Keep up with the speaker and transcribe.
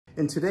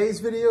In today's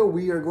video,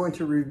 we are going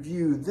to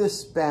review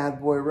this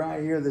bad boy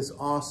right here, this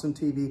awesome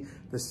TV,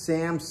 the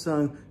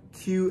Samsung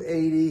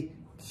Q80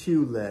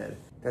 QLED.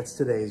 That's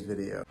today's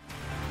video.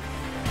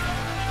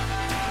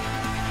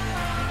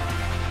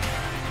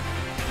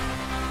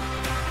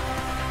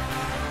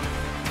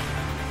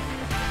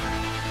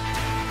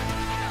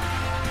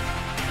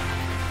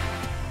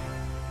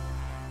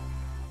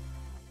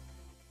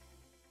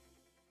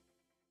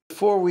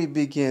 Before we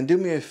begin, do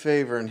me a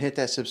favor and hit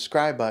that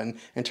subscribe button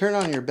and turn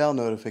on your bell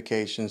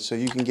notifications so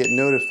you can get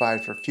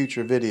notified for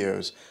future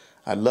videos.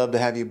 I'd love to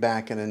have you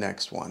back in the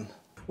next one.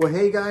 Well,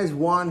 hey guys,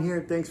 Juan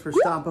here. Thanks for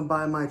stopping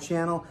by my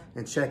channel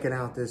and checking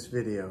out this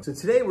video. So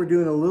today we're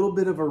doing a little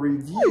bit of a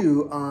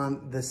review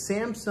on the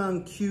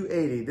Samsung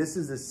Q80. This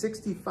is a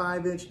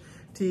 65-inch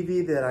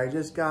TV that I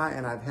just got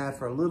and I've had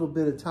for a little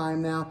bit of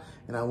time now,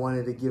 and I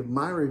wanted to give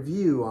my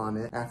review on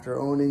it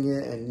after owning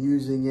it and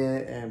using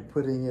it and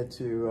putting it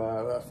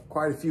to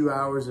quite a few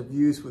hours of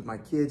use with my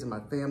kids and my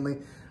family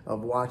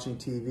of watching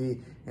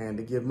TV, and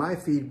to give my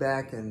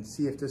feedback and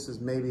see if this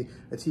is maybe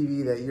a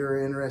TV that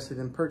you're interested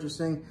in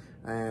purchasing,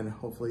 and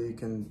hopefully you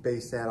can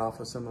base that off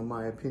of some of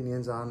my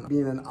opinions on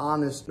being an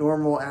honest,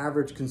 normal,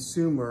 average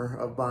consumer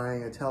of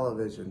buying a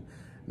television.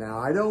 Now,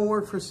 I don't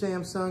work for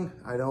Samsung.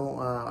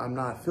 I'm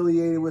not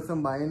affiliated with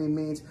them by any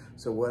means.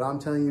 So what I'm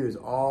telling you is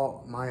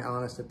all my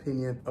honest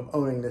opinion of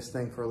owning this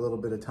thing for a little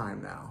bit of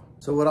time now.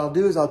 So what I'll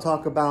do is I'll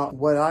talk about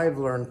what I've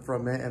learned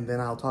from it, and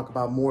then I'll talk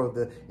about more of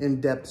the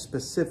in-depth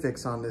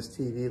specifics on this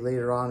TV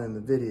later on in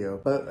the video.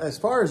 But as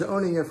far as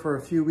owning it for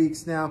a few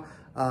weeks now,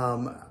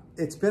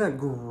 it's been a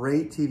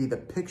great TV. The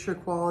picture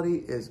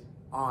quality is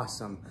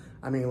awesome.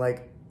 I mean,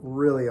 like,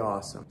 really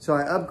awesome. So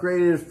I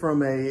upgraded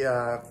from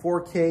a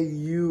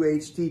 4K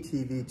UHD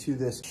TV to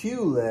this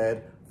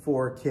QLED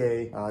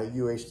 4K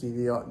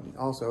UHD.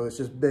 Also, it's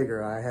just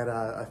bigger. I had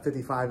a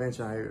 55-inch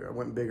and I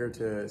went bigger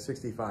to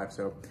 65.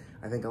 So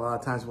I think a lot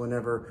of times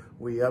whenever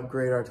we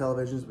upgrade our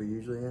televisions, we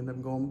usually end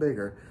up going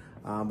bigger.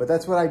 But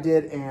that's what I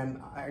did, and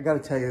I gotta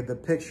tell you, the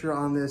picture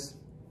on this,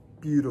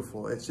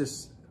 beautiful. It's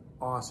just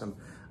awesome.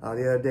 The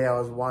other day I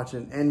was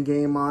watching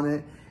Endgame on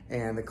it,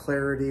 and the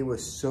clarity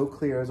was so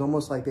clear. It was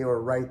almost like they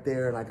were right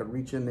there and I could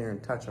reach in there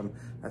and touch them.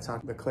 That's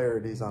how the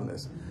clarity is on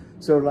this.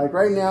 So like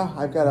right now,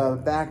 I've got a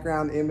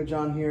background image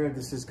on here.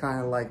 This is kind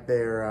of like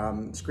their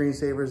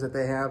screensavers that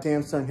they have.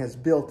 Samsung has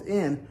built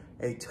in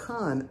a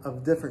ton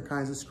of different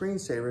kinds of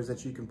screensavers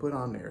that you can put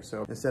on there.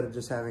 So instead of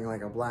just having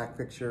like a black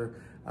picture,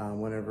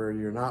 whenever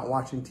you're not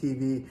watching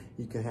TV,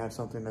 you can have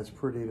something that's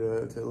pretty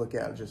to look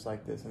at just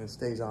like this, and it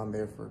stays on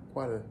there for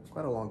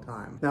quite a long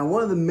time. Now,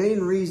 one of the main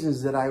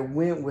reasons that I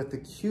went with the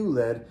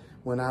QLED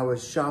when I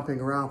was shopping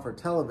around for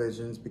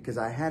televisions, because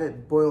I had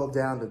it boiled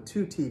down to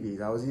two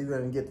TVs. I was either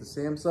going to get the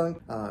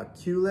Samsung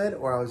QLED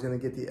or I was going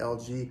to get the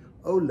LG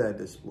OLED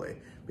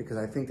display, because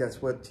I think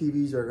that's what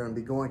TVs are going to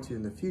be going to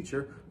in the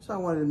future. So I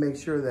wanted to make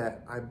sure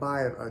that I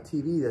buy a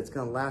TV that's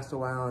going to last a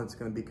while and it's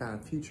going to be kind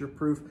of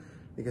future-proof,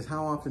 because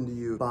how often do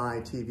you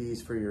buy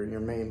TVs for your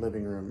main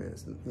living room?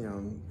 Is, you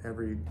know,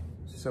 every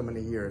so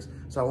many years.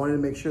 So I wanted to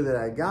make sure that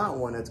I got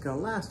one that's going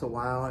to last a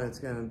while and it's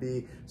going to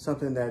be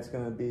something that's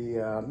going to be,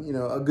 you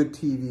know, a good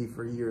TV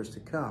for years to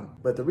come.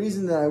 But the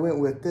reason that I went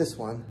with this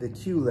one, the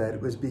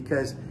QLED, was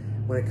because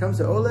when it comes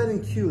to OLED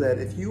and QLED,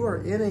 if you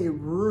are in a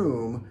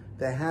room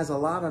that has a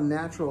lot of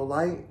natural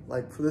light,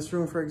 like for this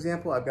room, for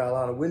example, I've got a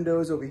lot of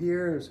windows over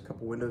here. There's a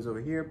couple windows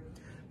over here.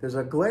 There's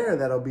a glare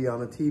that'll be on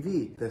the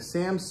TV. The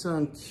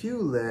Samsung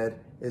QLED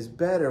is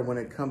better when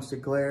it comes to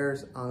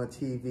glares on a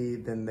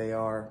TV than they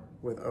are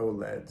with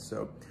OLED.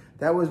 So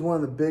that was one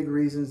of the big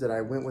reasons that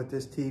I went with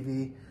this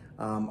TV.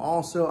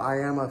 Also, I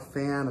am a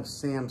fan of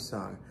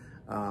Samsung.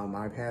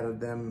 I've had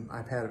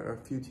a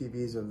few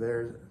TVs of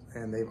theirs,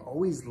 and they've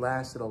always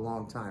lasted a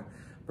long time,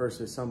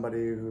 versus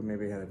somebody who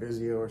maybe had a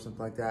Vizio or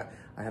something like that.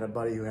 I had a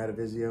buddy who had a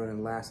Vizio and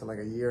it lasted like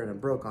a year and it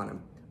broke on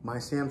him. My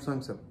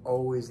Samsungs have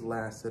always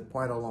lasted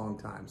quite a long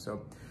time.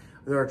 So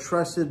they're a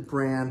trusted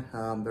brand.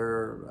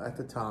 They're at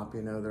the top,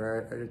 you know,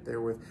 they're right there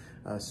with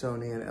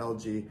Sony and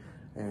LG.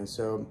 And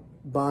so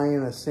buying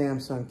a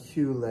Samsung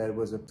QLED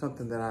was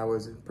something that I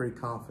was pretty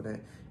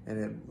confident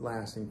in it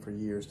lasting for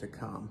years to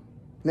come.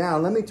 Now,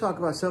 let me talk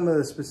about some of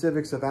the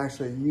specifics of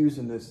actually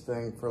using this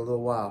thing for a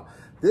little while.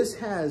 This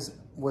has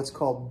what's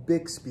called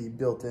Bixby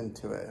built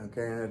into it,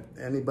 okay? And if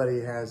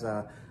anybody has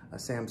a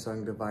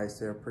Samsung device,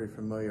 they're pretty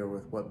familiar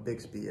with what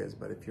Bixby is.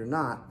 But if you're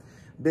not,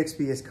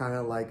 Bixby is kind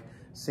of like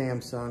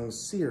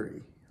Samsung's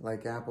Siri,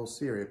 like Apple's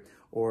Siri,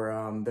 or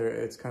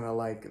it's kind of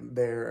like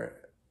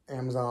their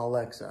Amazon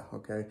Alexa,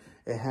 okay?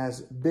 It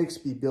has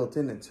Bixby built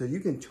in it. So you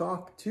can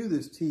talk to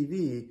this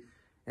TV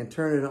and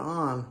turn it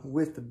on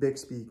with the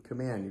Bixby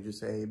command. You just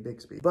say, hey,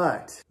 Bixby.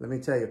 But let me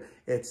tell you,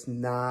 it's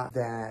not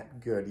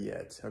that good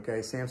yet, okay?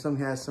 Samsung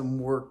has some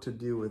work to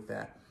do with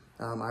that.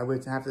 I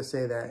would have to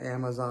say that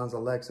Amazon's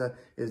Alexa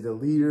is the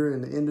leader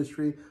in the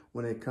industry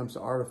when it comes to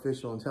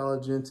artificial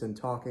intelligence and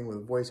talking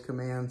with voice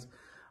commands.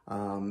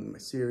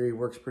 Siri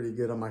works pretty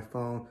good on my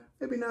phone.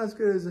 maybe not as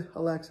good as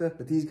Alexa,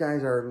 but these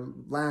guys are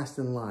last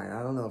in line.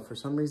 I don't know, for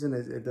some reason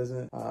it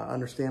doesn't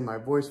understand my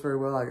voice very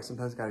well. I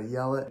sometimes gotta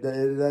yell it.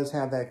 It does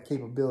have that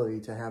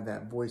capability to have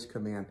that voice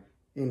command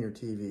in your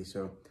TV.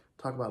 So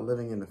talk about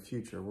living in the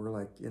future. We're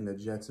like in the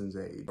Jetsons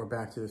age, or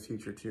Back to the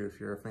Future too, if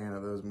you're a fan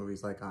of those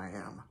movies like I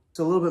am.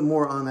 So a little bit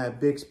more on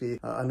that Bixby.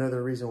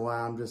 Another reason why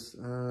I'm just,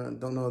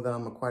 don't know that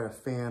I'm quite a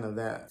fan of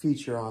that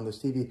feature on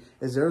this TV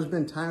is there's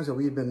been times that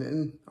we've been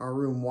in our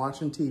room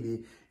watching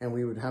TV and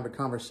we would have a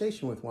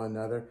conversation with one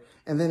another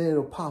and then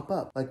it'll pop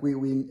up like we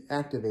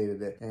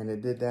activated it, and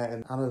it did that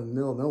and out of the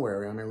middle of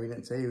nowhere. I mean, we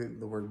didn't say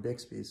the word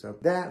Bixby. So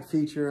that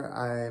feature,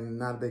 I'm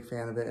not a big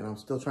fan of it, and I'm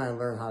still trying to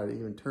learn how to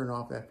even turn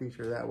off that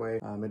feature that way.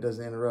 It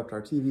doesn't interrupt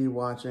our TV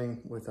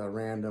watching with a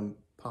random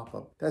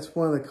pop-up. That's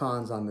one of the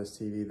cons on this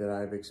TV that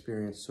I've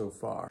experienced so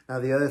far. Now,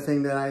 the other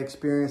thing that I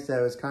experienced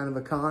that was kind of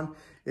a con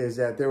is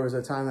that there was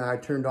a time that I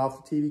turned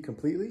off the TV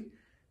completely,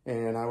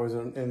 and I was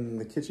in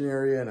the kitchen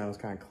area and I was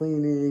kind of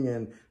cleaning,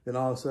 and then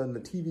all of a sudden the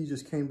TV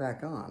just came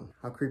back on.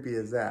 How creepy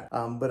is that?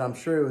 But I'm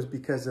sure it was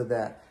because of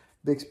that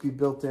Bixby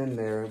built in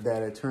there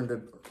that it turned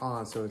it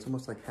on. So it's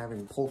almost like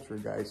having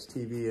Poltergeist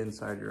TV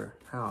inside your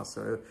house.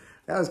 So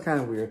that was kind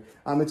of weird.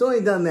 It's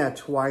only done that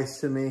twice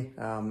to me.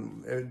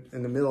 In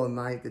the middle of the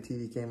night, the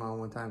TV came on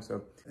one time.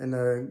 So in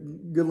a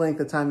good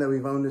length of time that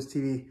we've owned this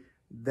TV,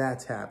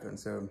 that's happened.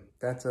 So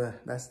that's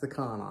the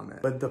con on it.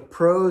 But the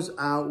pros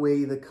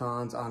outweigh the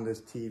cons on this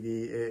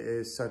TV. It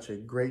is such a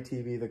great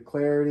TV. The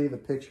clarity, the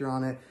picture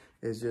on it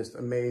is just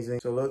amazing.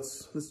 So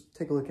let's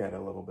take a look at it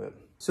a little bit.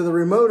 So the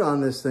remote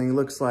on this thing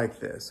looks like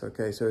this,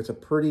 okay? So it's a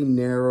pretty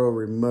narrow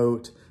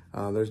remote.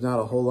 There's not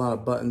a whole lot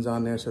of buttons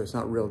on there, so it's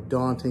not real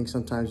daunting.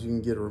 Sometimes you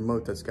can get a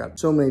remote that's got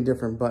so many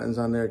different buttons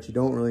on there that you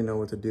don't really know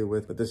what to do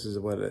with, but this is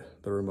what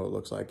the remote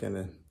looks like, and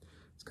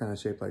it's kind of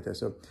shaped like that.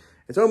 So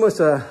it's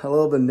almost a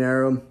little bit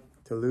narrow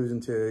to lose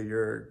into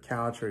your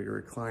couch or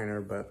your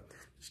recliner, but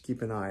just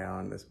keep an eye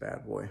on this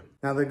bad boy.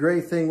 Now, the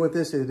great thing with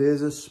this, it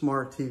is a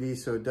smart TV,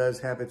 so it does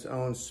have its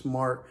own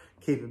smart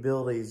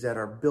capabilities that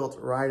are built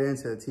right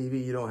into the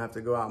TV. You don't have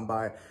to go out and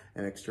buy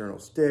an external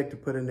stick to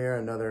put in there,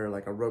 another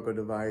like a Roku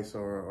device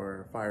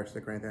or a Fire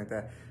Stick or anything like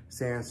that.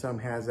 Samsung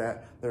has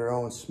their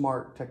own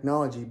smart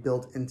technology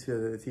built into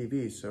the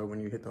TV. So when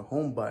you hit the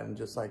home button,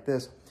 just like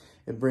this,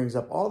 it brings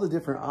up all the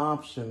different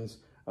options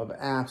of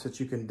apps that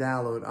you can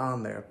download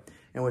on there.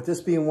 And with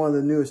this being one of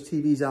the newest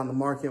TVs out in the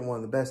market, one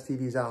of the best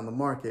TVs out in the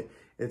market,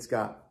 it's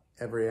got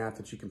every app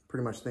that you can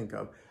pretty much think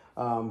of.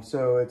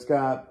 So it's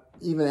got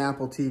even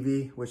Apple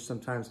TV, which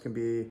sometimes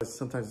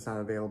it's not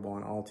available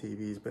on all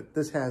TVs, but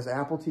this has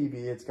Apple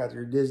TV. It's got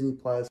your Disney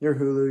Plus, your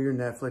Hulu, your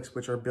Netflix,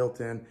 which are built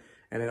in.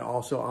 And then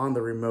also on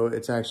the remote,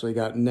 it's actually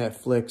got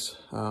Netflix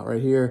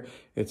right here.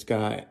 It's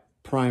got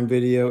Prime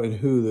Video and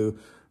Hulu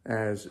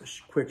as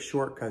quick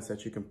shortcuts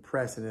that you can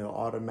press, and it'll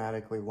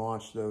automatically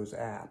launch those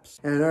apps.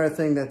 And another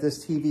thing that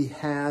this TV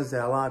has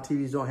that a lot of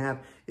TVs don't have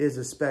is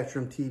a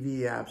Spectrum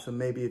TV app. So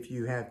maybe if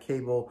you have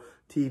cable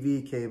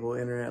TV, cable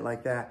internet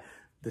like that,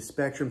 the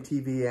Spectrum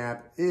TV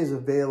app is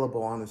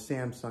available on the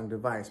Samsung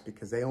device,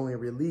 because they only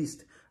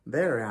released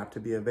their app to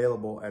be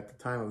available at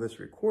the time of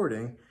this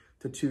recording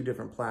to 2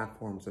 different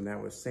platforms, and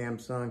that was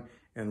Samsung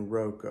and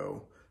Roku.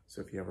 So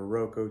if you have a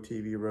Roku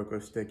TV, Roku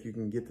stick, you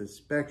can get the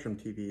Spectrum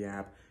TV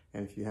app.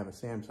 And if you have a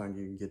Samsung,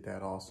 you can get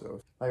that also.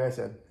 Like I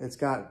said, it's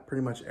got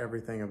pretty much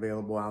everything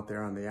available out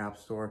there on the App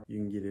Store. You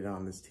can get it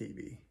on this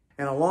TV.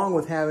 And along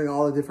with having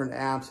all the different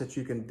apps that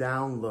you can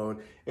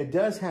download, it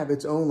does have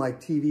its own like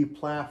TV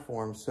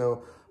platform.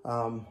 So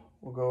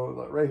we'll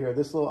go right here,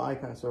 this little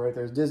icon. So right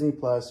there's Disney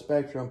Plus,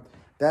 Spectrum.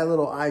 That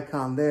little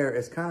icon there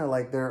is kind of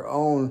like their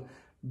own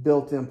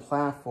built-in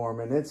platform,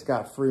 and it's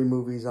got free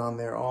movies on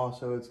there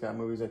also. It's got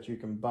movies that you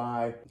can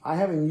buy. I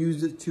haven't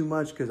used it too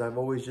much because I've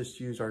always just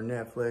used our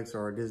Netflix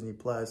or our Disney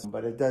Plus,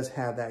 but it does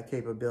have that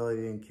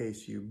capability in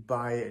case you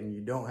buy it and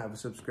you don't have a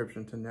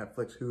subscription to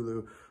Netflix,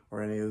 Hulu,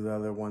 or any of the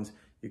other ones.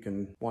 You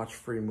can watch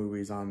free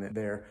movies on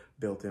their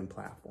built-in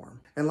platform.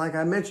 And like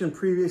I mentioned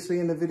previously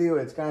in the video,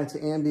 it's got its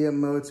ambient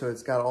mode, so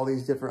it's got all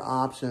these different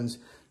options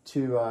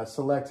to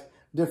select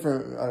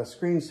different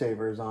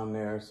screensavers on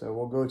there. So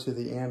we'll go to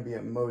the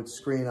ambient mode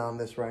screen on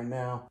this right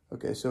now.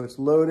 Okay, so it's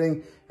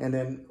loading, and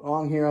then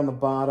on here on the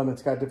bottom,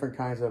 it's got different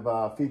kinds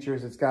of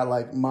features. It's got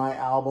like My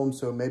Album,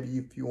 so maybe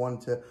if you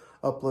wanted to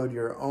upload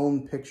your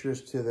own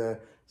pictures to the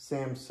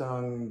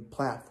Samsung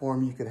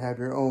platform, you could have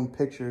your own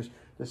pictures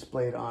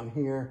displayed on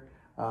here.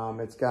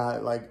 It's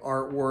got like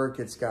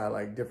artwork, it's got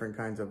like different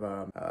kinds of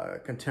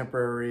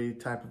contemporary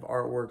type of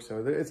artwork.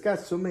 So it's got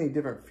so many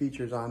different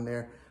features on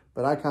there.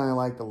 But I kind of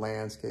like the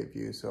landscape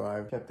view, so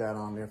I've kept that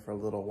on there for a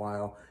little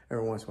while.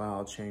 Every once in a while,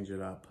 I'll change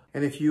it up.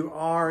 And if you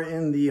are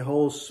in the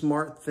whole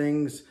smart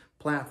things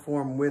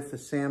platform with the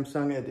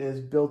Samsung, it is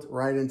built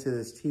right into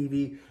this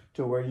TV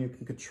to where you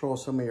can control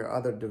some of your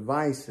other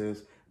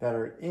devices that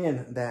are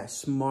in that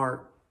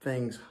smart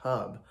things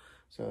hub.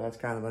 So that's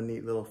kind of a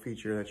neat little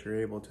feature that you're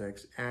able to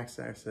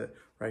access it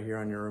right here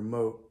on your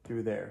remote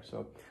through there.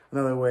 So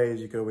another way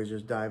is you could always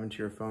just dive into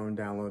your phone,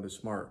 download the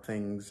Smart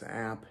Things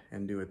app,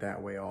 and do it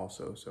that way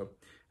also. So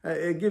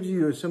it gives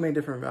you so many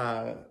different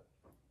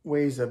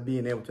ways of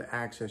being able to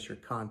access your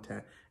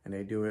content, and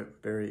they do it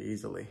very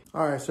easily.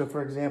 All right, so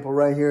for example,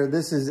 right here,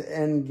 this is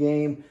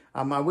Endgame.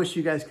 I wish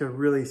you guys could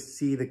really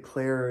see the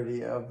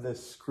clarity of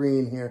this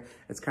screen here.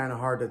 It's kind of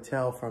hard to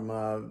tell from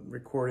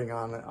recording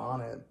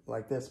on it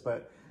like this,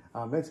 but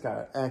it's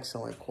got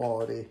excellent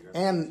quality.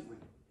 And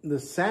the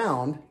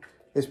sound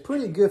is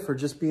pretty good for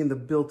just being the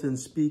built-in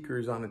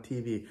speakers on a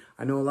TV.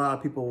 I know a lot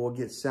of people will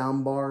get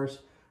sound bars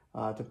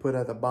to put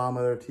at the bottom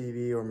of their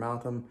TV or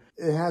mount them.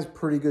 It has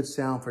pretty good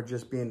sound for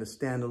just being the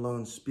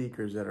standalone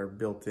speakers that are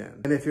built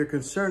in. And if you're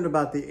concerned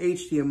about the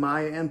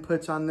HDMI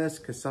inputs on this,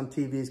 because some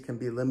TVs can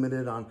be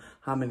limited on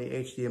how many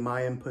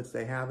HDMI inputs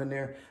they have in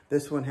there,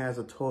 this one has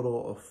a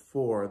total of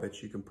 4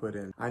 that you can put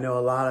in. I know a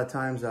lot of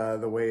times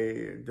the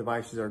way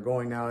devices are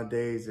going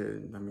nowadays,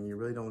 I mean, you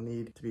really don't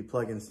need to be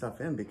plugging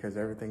stuff in because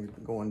everything's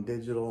going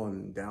digital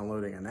and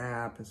downloading an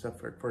app and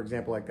stuff. For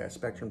example, like that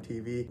Spectrum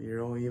TV, you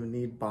don't even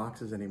need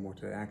boxes anymore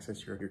to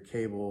access your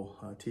cable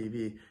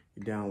TV.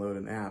 You download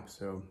an app.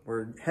 So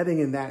we're heading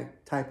in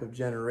that type of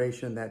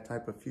generation, that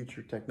type of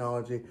future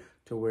technology,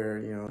 to where,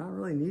 you know, not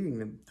really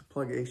needing to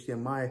plug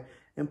HDMI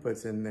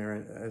inputs in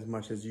there as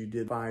much as you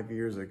did 5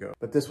 years ago.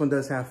 But this one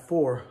does have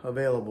 4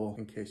 available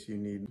in case you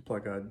need to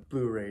plug a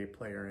Blu-ray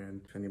player in,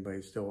 if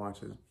anybody still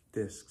watches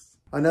discs.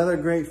 Another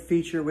great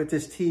feature with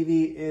this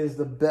TV is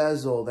the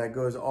bezel that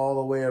goes all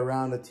the way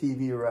around the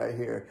TV right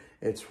here.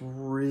 It's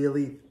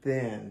really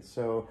thin,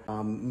 so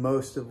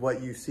most of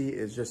what you see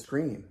is just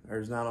screen.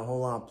 There's not a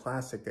whole lot of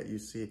plastic that you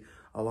see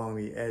along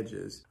the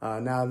edges.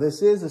 Now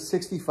this is a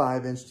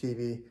 65-inch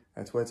TV.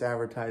 That's what it's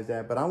advertised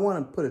at, but I want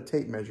to put a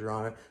tape measure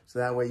on it so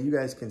that way you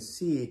guys can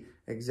see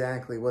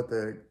exactly what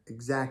the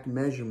exact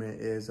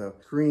measurement is of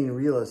screen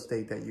real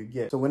estate that you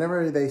get. So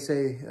whenever they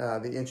say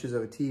the inches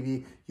of a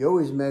TV, you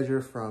always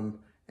measure from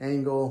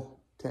angle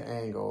to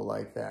angle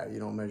like that. You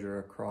don't measure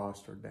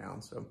across or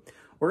down. So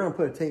we're going to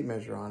put a tape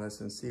measure on this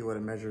and see what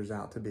it measures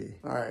out to be.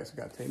 All right, so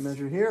got a tape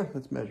measure here.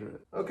 Let's measure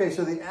it. Okay,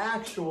 so the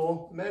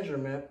actual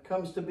measurement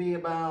comes to be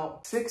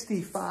about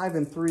 65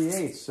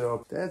 3/8.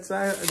 So that's,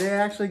 they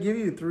actually give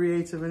you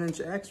 3/8 of an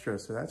inch extra.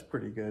 So that's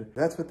pretty good.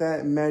 That's what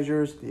that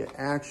measures, the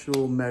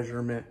actual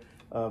measurement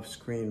of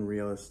screen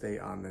real estate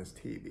on this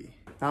TV.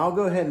 Now I'll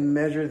go ahead and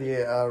measure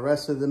the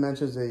rest of the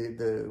dimensions,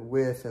 the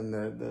width and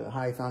the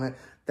height on it.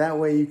 That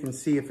way you can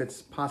see if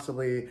it's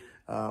possibly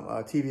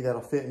a TV that'll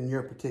fit in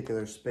your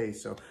particular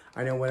space. So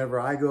I know whenever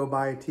I go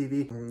buy a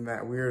TV, I'm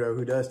that weirdo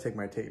who does take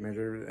my tape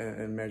measure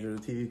and measure the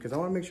TV because I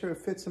want to make sure it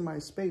fits in my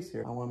space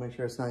here. I want to make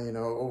sure it's not, you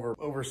know,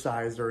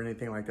 oversized or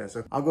anything like that.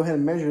 So I'll go ahead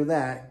and measure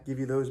that, give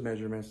you those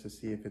measurements to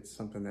see if it's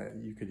something that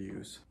you could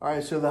use. All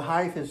right, so the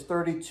height is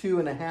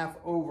 32.5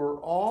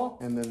 overall,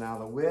 and then now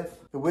the width.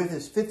 The width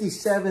is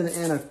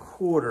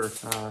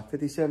 57.25,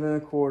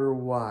 57.25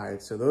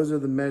 wide. So those are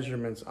the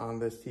measurements on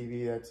this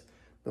TV. That's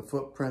the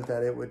footprint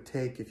that it would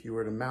take if you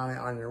were to mount it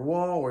on your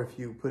wall or if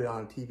you put it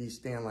on a TV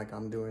stand like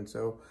I'm doing.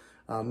 So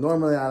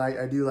normally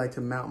I do like to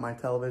mount my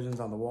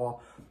televisions on the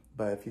wall,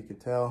 but if you could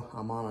tell,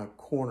 I'm on a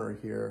corner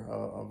here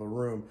of a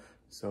room.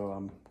 So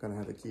I'm gonna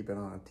have to keep it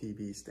on a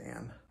TV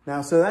stand.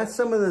 Now, so that's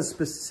some of the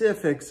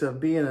specifics of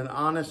being an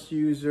honest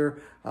user.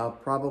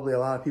 Probably a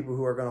lot of people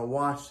who are gonna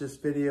watch this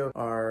video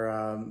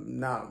are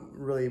not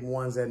really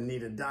ones that need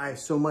to dive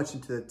so much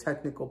into the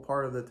technical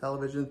part of the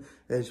television.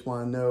 They just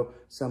wanna know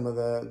some of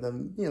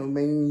the you know,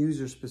 main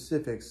user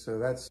specifics. So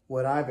that's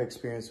what I've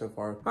experienced so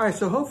far. All right,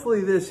 so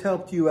hopefully this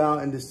helped you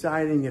out in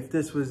deciding if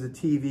this was the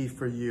TV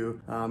for you.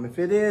 If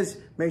it is,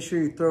 make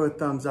sure you throw a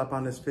thumbs up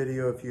on this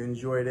video if you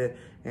enjoyed it,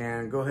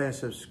 and go ahead and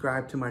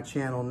subscribe to my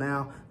channel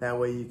now. That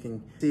way you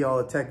can see all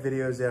the tech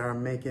videos that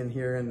I'm making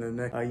here in the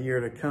next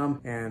year to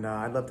come. And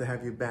I'd love to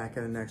have you back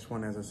in the next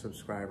one as a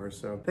subscriber.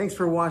 So thanks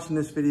for watching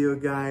this video,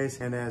 guys.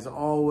 And as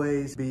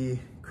always, be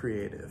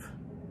creative.